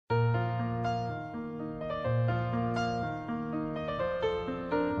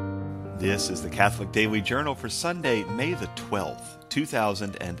This is the Catholic Daily Journal for Sunday, May the 12th,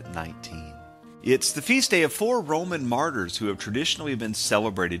 2019. It's the feast day of 4 Roman martyrs who have traditionally been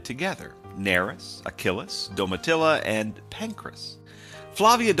celebrated together: Neris, Achillas, Domitilla, and Pancras.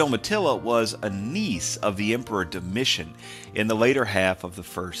 Flavia Domitilla was a niece of the Emperor Domitian in the later half of the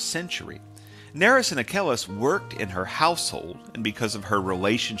 1st century. Neris and Achillas worked in her household, and because of her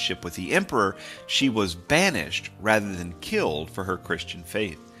relationship with the emperor, she was banished rather than killed for her Christian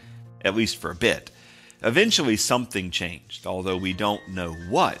faith, at least for a bit. Eventually something changed, although we don't know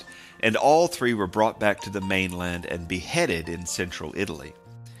what, and all 3 were brought back to the mainland and beheaded in central Italy.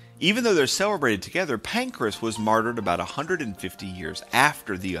 Even though they're celebrated together, Pancras was martyred about 150 years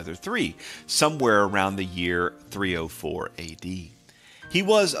after the other 3, somewhere around the year 304 AD. He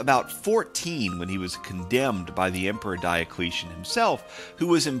was about 14 when he was condemned by the Emperor Diocletian himself, who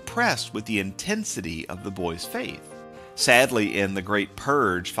was impressed with the intensity of the boy's faith. Sadly, in the Great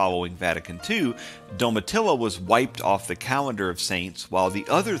Purge following Vatican II, Domitilla was wiped off the calendar of saints while the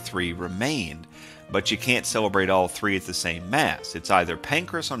other 3 remained, but you can't celebrate all 3 at the same Mass. It's either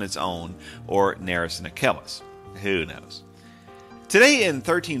Pancras on its own or Neris and Achillas. Who knows? Today in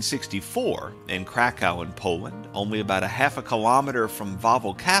 1364, in Krakow in Poland, only about a half a kilometer from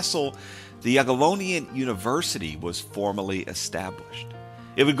Wawel Castle, the Jagiellonian University was formally established.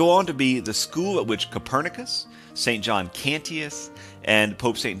 It would go on to be the school at which Copernicus, St. John Cantius, and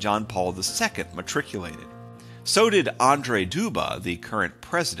Pope St. John Paul II matriculated. So did Andrzej Duda, the current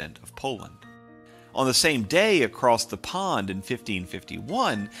president of Poland. On the same day, across the pond in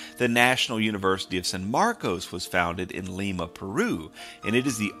 1551, the National University of San Marcos was founded in Lima, Peru, and it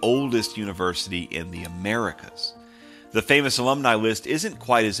is the oldest university in the Americas. The famous alumni list isn't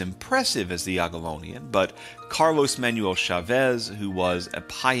quite as impressive as the Jagiellonian, but Carlos Manuel Chavez, who was a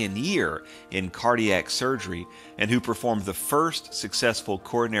pioneer in cardiac surgery and who performed the first successful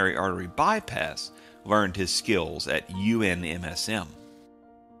coronary artery bypass, learned his skills at UNMSM.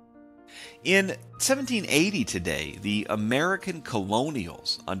 In 1780 today, the American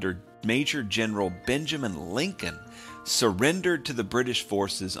colonials under Major General Benjamin Lincoln surrendered to the British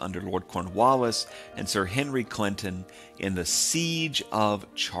forces under Lord Cornwallis and Sir Henry Clinton in the Siege of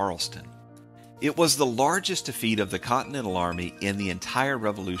Charleston. It was the largest defeat of the Continental Army in the entire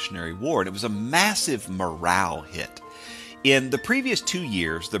Revolutionary War, and it was a massive morale hit. In the previous 2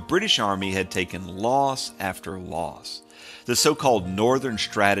 years, the British Army had taken loss after loss. The so-called Northern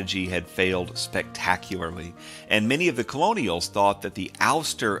Strategy had failed spectacularly, and many of the colonials thought that the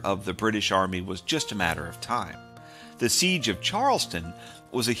ouster of the British Army was just a matter of time. The Siege of Charleston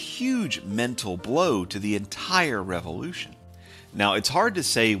was a huge mental blow to the entire revolution. Now, it's hard to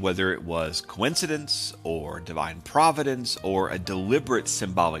say whether it was coincidence or divine providence or a deliberate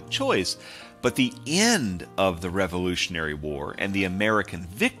symbolic choice, but the end of the Revolutionary War and the American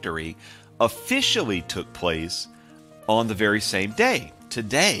victory officially took place on the very same day,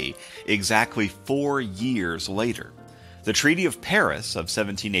 today, exactly 4 years later. The Treaty of Paris of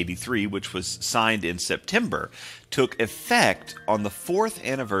 1783, which was signed in September, took effect on the 4th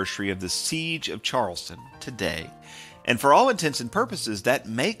anniversary of the Siege of Charleston, today. And for all intents and purposes, that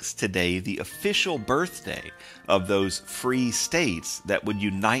makes today the official birthday of those free states that would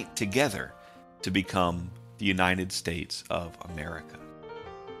unite together to become the United States of America.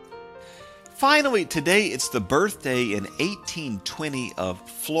 Finally, today it's the birthday in 1820 of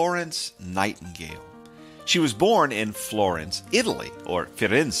Florence Nightingale. She was born in Florence, Italy, or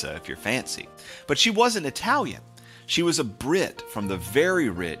Firenze if you're fancy, but she wasn't Italian. She was a Brit from the very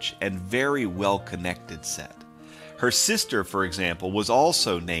rich and very well-connected set. Her sister, for example, was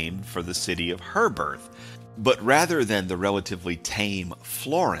also named for the city of her birth, but rather than the relatively tame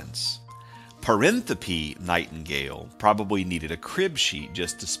Florence, Parenthope Nightingale probably needed a crib sheet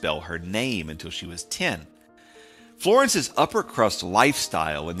just to spell her name until she was 10. Florence's upper crust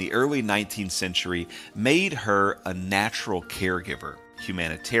lifestyle in the early 19th century made her a natural caregiver,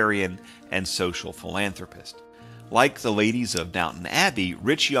 humanitarian, and social philanthropist. Like the ladies of Downton Abbey,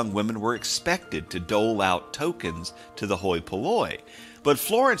 rich young women were expected to dole out tokens to the hoi polloi, but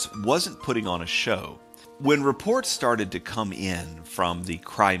Florence wasn't putting on a show. When reports started to come in from the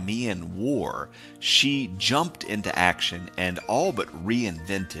Crimean War, she jumped into action and all but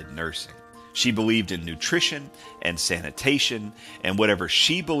reinvented nursing. She believed in nutrition and sanitation, and whatever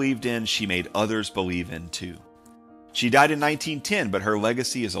she believed in, she made others believe in too. She died in 1910, but her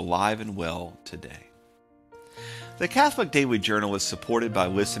legacy is alive and well today. The Catholic Daily Journal is supported by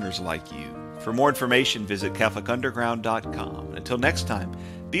listeners like you. For more information, visit CatholicUnderground.com. Until next time,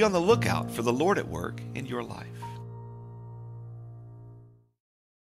 be on the lookout for the Lord at work in your life.